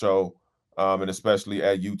on the show, and especially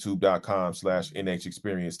at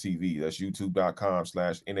youtube.com/NHExperienceTV. That's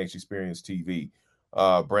youtube.com/NHExperienceTV.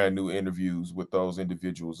 Brand new interviews with those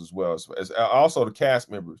individuals as well as also the cast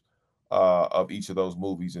members of each of those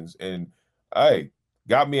movies. And hey,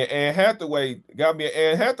 got me an Anne Hathaway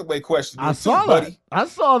question. I saw that. buddy. I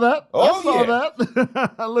saw that. Oh, I saw yeah. that.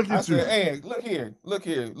 Look at I you. said, Ann, look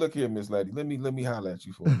here, Miss Lady. Let me holler at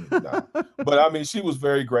you for a minute. Nah. But I mean, she was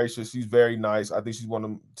very gracious. She's very nice. I think she's one of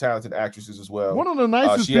them talented actresses as well. One of the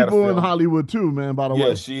nicest people in Hollywood too, man, by the way.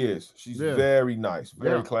 Yeah, she is. She's very nice,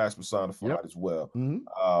 very class personified as well.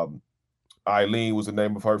 Mm-hmm. Eileen was the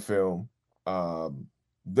name of her film.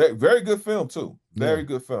 Very good film too. Very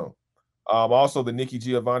good film. Also the Nikki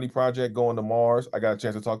Giovanni project, Going to Mars. I got a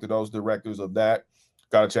chance to talk to those directors of that.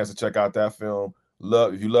 Got a chance to check out that film.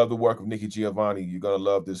 If you love the work of Nikki Giovanni, you're gonna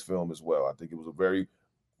love this film as well. I think it was a very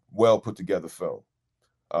well put together film.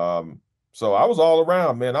 So I was all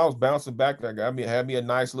around, man. I was bouncing back. Had me a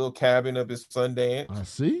nice little cabin up at Sundance. I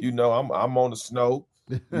see. You know, I'm on the snow.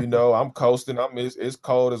 You know, I'm coasting. It's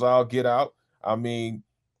cold as all get out. I mean,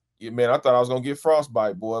 man, I thought I was gonna get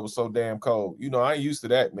frostbite, boy. It was so damn cold. You know, I ain't used to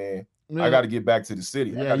that, man. I got to get back to the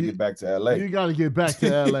city. I got to get back to LA. You got to get back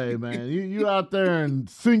to LA, man. You out there in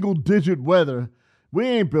single digit weather. We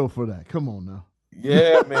ain't built for that. Come on now.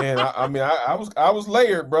 Yeah, man. I mean, I was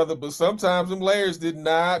layered, brother, but sometimes them layers did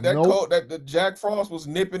not. That cold, the Jack Frost was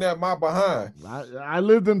nipping at my behind. I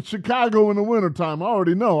lived in Chicago in the wintertime. I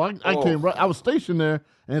already know. I came right. I was stationed there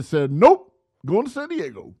and said, nope, going to San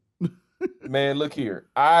Diego. Man, look here.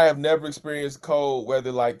 I have never experienced cold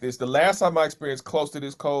weather like this. The last time I experienced close to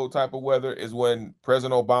this cold type of weather is when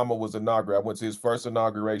President Obama was inaugurated. I went to his first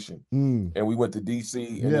inauguration, and we went to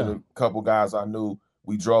D.C., and then a couple guys I knew,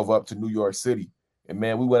 we drove up to New York City. And,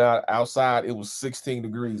 man, we went outside. It was 16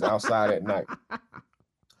 degrees outside at night.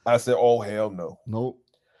 I said, oh, hell no. Nope.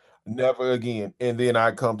 Never again. And then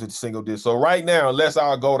I come to the single disc. So right now, unless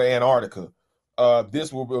I go to Antarctica,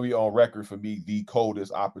 this will be on record for me, the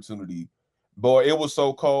coldest opportunity. Boy, it was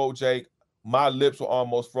so cold, Jake. My lips were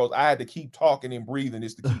almost frozen. I had to keep talking and breathing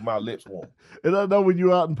just to keep my lips warm. And I know when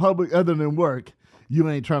you're out in public other than work, you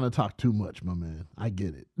ain't trying to talk too much, my man. I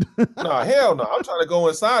get it. No, hell no. I'm trying to go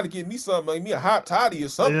inside to get me something, like me a hot toddy or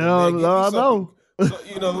something. Yeah, man. I know. So,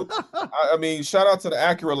 you know, I mean, shout out to the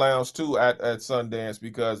Acura Lounge too at Sundance,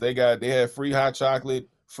 because they had free hot chocolate,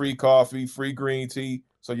 free coffee, free green tea.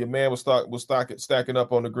 So your man was stacking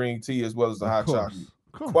up on the green tea as well as the hot chocolate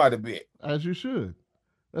quite a bit. As you should.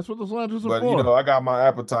 That's what those lounges are but, for. You know, I got my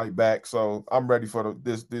appetite back, so I'm ready for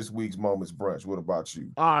this week's Moments Brunch. What about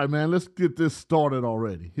you? All right, man. Let's get this started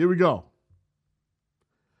already. Here we go.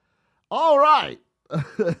 All right.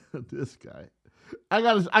 This guy. I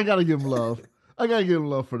gotta give him love. I gotta give him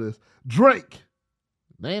love for this. Drake.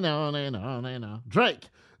 They know. Drake,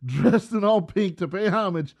 dressed in all pink to pay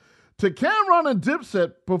homage to Cameron and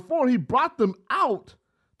Dipset before he brought them out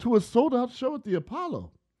to a sold-out show at the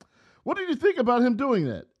Apollo. What did you think about him doing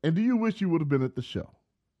that? And do you wish you would have been at the show?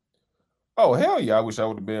 Oh, hell yeah, I wish I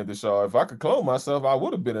would have been at the show. If I could clone myself, I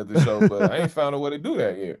would have been at the show, but I ain't found a way to do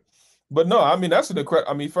that yet. But no, I mean, that's an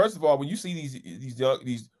incredible. I mean, first of all, when you see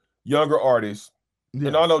these younger artists,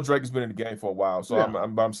 and I know Drake has been in the game for a while, so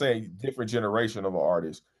I'm saying different generation of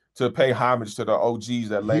artists, to pay homage to the OGs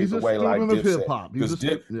that laid the way like Dipset. Because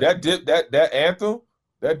that anthem,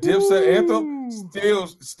 that Dipset anthem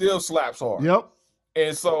still slaps hard. Yep.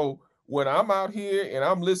 And so when I'm out here and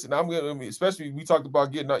I'm listening, especially we talked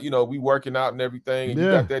about getting out, you know, we working out and everything, and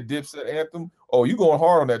you got that Dipset anthem. Oh, you going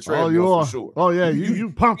hard on that treadmill for sure. Oh yeah,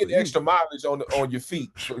 you pumping. Get extra mileage on your feet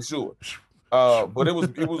for sure. But it was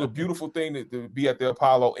a beautiful thing to be at the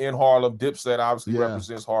Apollo in Harlem. Dipset obviously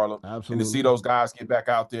represents Harlem. Absolutely. And to see those guys get back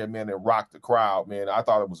out there, man, and rock the crowd, man, I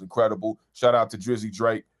thought it was incredible. Shout out to Drizzy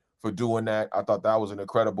Drake for doing that. I thought that was an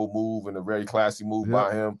incredible move and a very classy move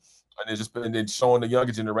by him. And then showing the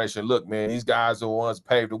younger generation, look, man, these guys are the ones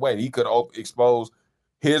paved the way. He could expose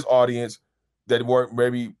his audience that weren't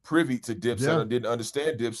maybe privy to Dipset or didn't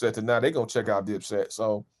understand Dipset, and now they're going to check out Dipset.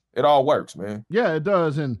 So it all works, man. Yeah, it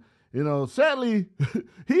does. And, you know, sadly,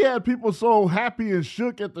 he had people so happy and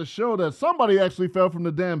shook at the show that somebody actually fell from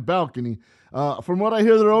the damn balcony. From what I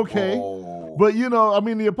hear, they're okay. Whoa. But, you know, I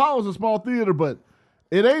mean, the Apollo's a small theater, but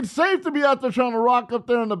it ain't safe to be out there trying to rock up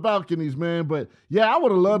there in the balconies, man. But, yeah, I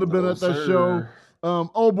would have loved to have been at that show.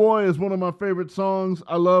 Oh Boy is one of my favorite songs.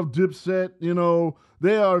 I love Dipset. You know,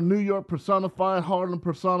 they are New York personified, Harlem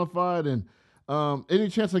personified. And any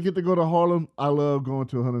chance I get to go to Harlem, I love going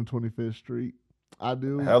to 125th Street. I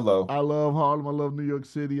do. Hello. I love Harlem. I love New York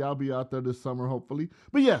City. I'll be out there this summer, hopefully.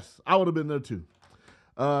 But, yes, I would have been there, too.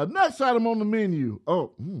 Next item on the menu.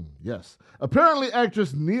 Oh, yes. Apparently,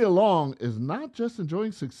 actress Nia Long is not just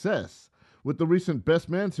enjoying success with the recent Best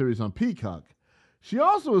Man series on Peacock. She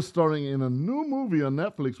also is starring in a new movie on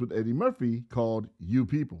Netflix with Eddie Murphy called You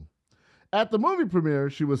People. At the movie premiere,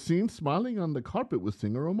 she was seen smiling on the carpet with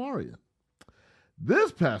singer Omarion.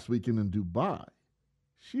 This past weekend in Dubai,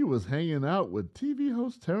 she was hanging out with TV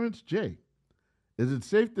host Terrence J. Is it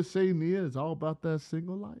safe to say Nia is all about that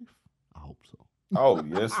single life? I hope so. Oh,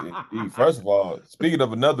 yes, indeed. First of all, speaking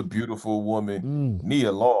of another beautiful woman,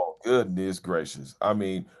 Nia Long, goodness gracious. I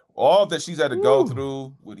mean, all that she's had to go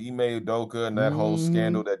through with Ime Udoka and that whole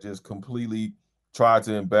scandal that just completely tried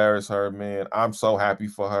to embarrass her, man. I'm so happy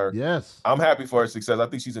for her. Yes. I'm happy for her success. I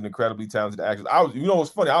think she's an incredibly talented actress. You know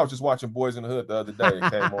what's funny? I was just watching Boys in the Hood the other day.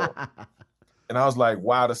 It came on. And I was like,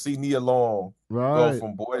 wow, to see Nia Long go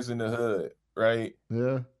from Boys in the Hood, right?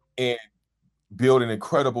 Yeah. And build an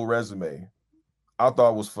incredible resume. I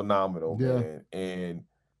thought it was phenomenal, man. And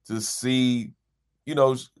to see, you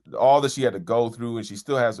know, all that she had to go through, and she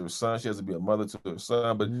still has her son. She has to be a mother to her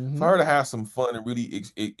son. But for her to have some fun and really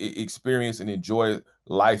experience and enjoy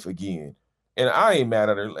life again. And I ain't mad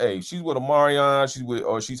at her. Hey, she's with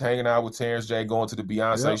Omarion. She's hanging out with Terrence J, going to the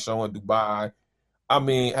Beyonce show in Dubai. I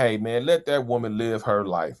mean, hey, man, let that woman live her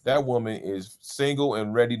life. That woman is single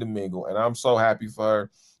and ready to mingle. And I'm so happy for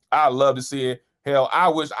her. I love to see it. Hell, I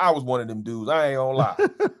wish I was one of them dudes. I ain't gonna lie.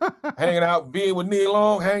 Hanging out, being with Nia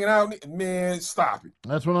Long, hanging out, man, stop it.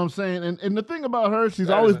 That's what I'm saying. And the thing about her, she's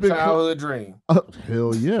always been childhood dream.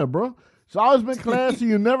 Hell yeah, bro. She's always been classy.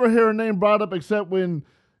 You never hear her name brought up except when,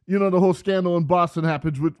 you know, the whole scandal in Boston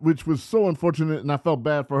happened, which was so unfortunate, and I felt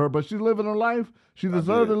bad for her. But she's living her life. She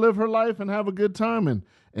deserved to live her life and have a good time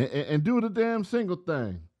and do the damn single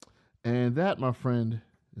thing. And that, my friend,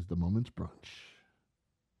 is the Moment's Brunch.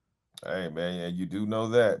 Hey, man, yeah, you do know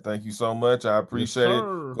that. Thank you so much. I appreciate it.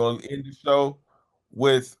 Going to end the show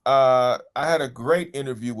with, I had a great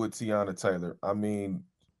interview with Teyana Taylor. I mean,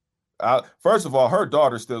 first of all, her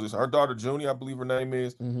daughter Junie, I believe her name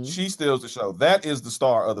is, she steals the show. That is the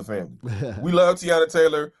star of the family. We love Teyana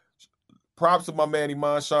Taylor. Props to my man,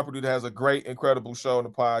 Iman Shumpert, that has a great, incredible show on the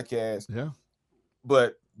podcast. Yeah.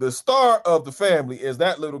 But the star of the family is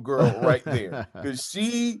that little girl right there. Because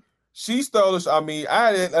she stole us. I mean,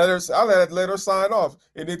 I let her sign off.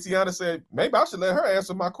 And then Teyana said, maybe I should let her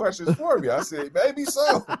answer my questions for me. I said, maybe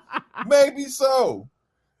so. Maybe so.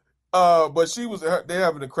 But they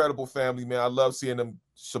have an incredible family, man. I love seeing them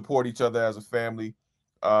support each other as a family.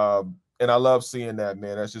 And I love seeing that,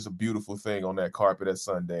 man. That's just a beautiful thing on that carpet at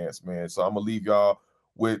Sundance, man. So I'm going to leave y'all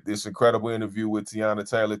with this incredible interview with Teyana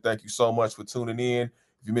Taylor. Thank you so much for tuning in.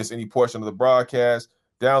 If you miss any portion of the broadcast,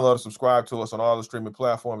 download and subscribe to us on all the streaming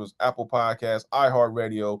platforms: Apple Podcasts,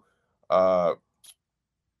 iHeartRadio,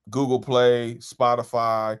 Google Play,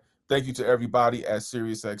 Spotify. Thank you to everybody at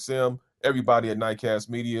SiriusXM, everybody at Nightcast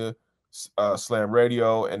Media, Slam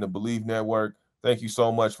Radio, and the Believe Network. Thank you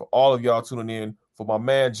so much for all of y'all tuning in. For my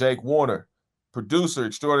man, Jake Warner, producer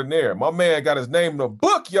extraordinaire. My man got his name in a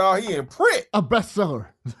book, y'all. He in print. A bestseller.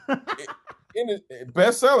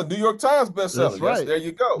 Bestseller, New York Times bestseller. That's right. Yes, there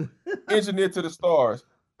you go. Engineered to the stars.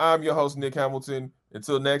 I'm your host, Nick Hamilton.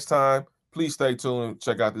 Until next time, please stay tuned.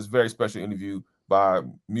 Check out this very special interview by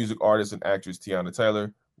music artist and actress Teyana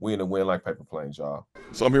Taylor. We in the Win Like Paper Planes, y'all.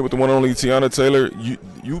 So I'm here with the one and only Teyana Taylor.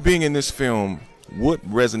 You being in this film, what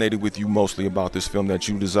resonated with you mostly about this film that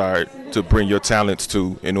you desired to bring your talents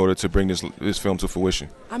to in order to bring this film to fruition?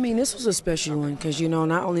 I mean, this was a special one because, you know,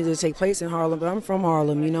 not only did it take place in Harlem, but I'm from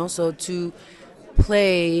Harlem, you know, so to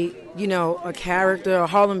play, you know, a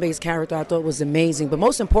Harlem-based character, I thought was amazing. But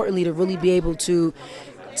most importantly, to really be able to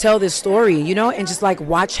tell this story, you know, and just like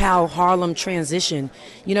watch how Harlem transitioned.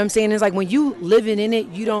 You know what I'm saying? It's like when you living in it,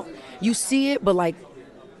 you see it, but like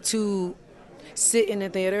to sit in the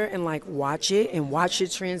theater and like watch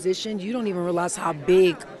it transition, you don't even realize how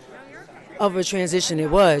big of a transition it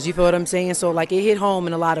was. You feel what I'm saying? So like it hit home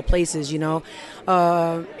in a lot of places, you know,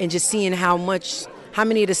 and just seeing how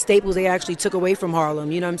many of the staples they actually took away from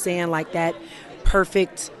Harlem. You know what I'm saying? Like that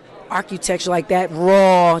perfect architecture, like that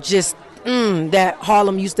raw, just that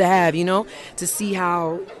Harlem used to have, you know, to see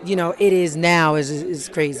how, you know, it is now is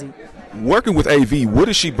crazy. Working with AV, what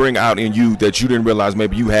did she bring out in you that you didn't realize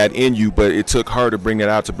maybe you had in you, but it took her to bring it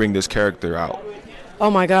out, to bring this character out?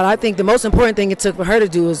 Oh my God, I think the most important thing it took for her to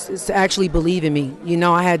do is to actually believe in me. You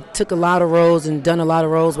know, I took a lot of roles and done a lot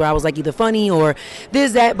of roles where I was like either funny or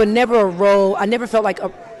this, that, but never a role. I never felt like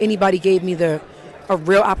anybody gave me a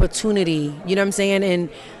real opportunity, you know what I'm saying? And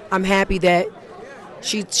I'm happy that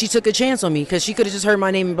she took a chance on me, because she could have just heard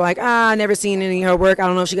my name and be like, I never seen any of her work. I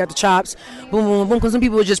don't know if she got the chops. Boom, boom, boom. Because some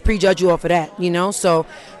people would just prejudge you off of that, you know. So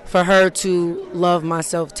for her to love my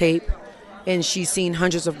self-tape, and she's seen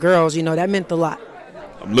hundreds of girls, you know, that meant a lot.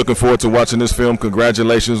 I'm looking forward to watching this film.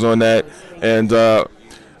 Congratulations on that. And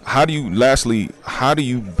how do you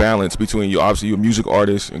balance between obviously you're a music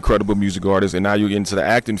artist, incredible music artist, and now you're into the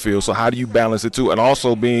acting field. So how do you balance it too, and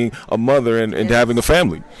also being a mother and having a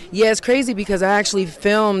family? Yeah, it's crazy because I actually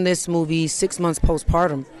filmed this movie 6 months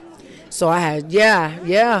postpartum. So I had,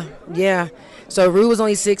 yeah. So Rue was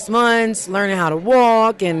only 6 months, learning how to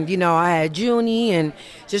walk, and, you know, I had Junie, and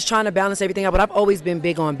just trying to balance everything out. But I've always been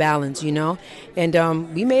big on balance, you know, and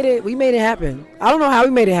we made it happen. I don't know how we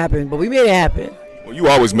made it happen, but we made it happen. Well, you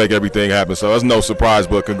always make everything happen, so that's no surprise,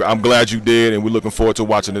 but I'm glad you did, and we're looking forward to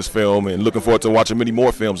watching this film and looking forward to watching many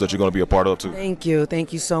more films that you're going to be a part of too. Thank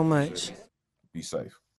you so much. Be safe.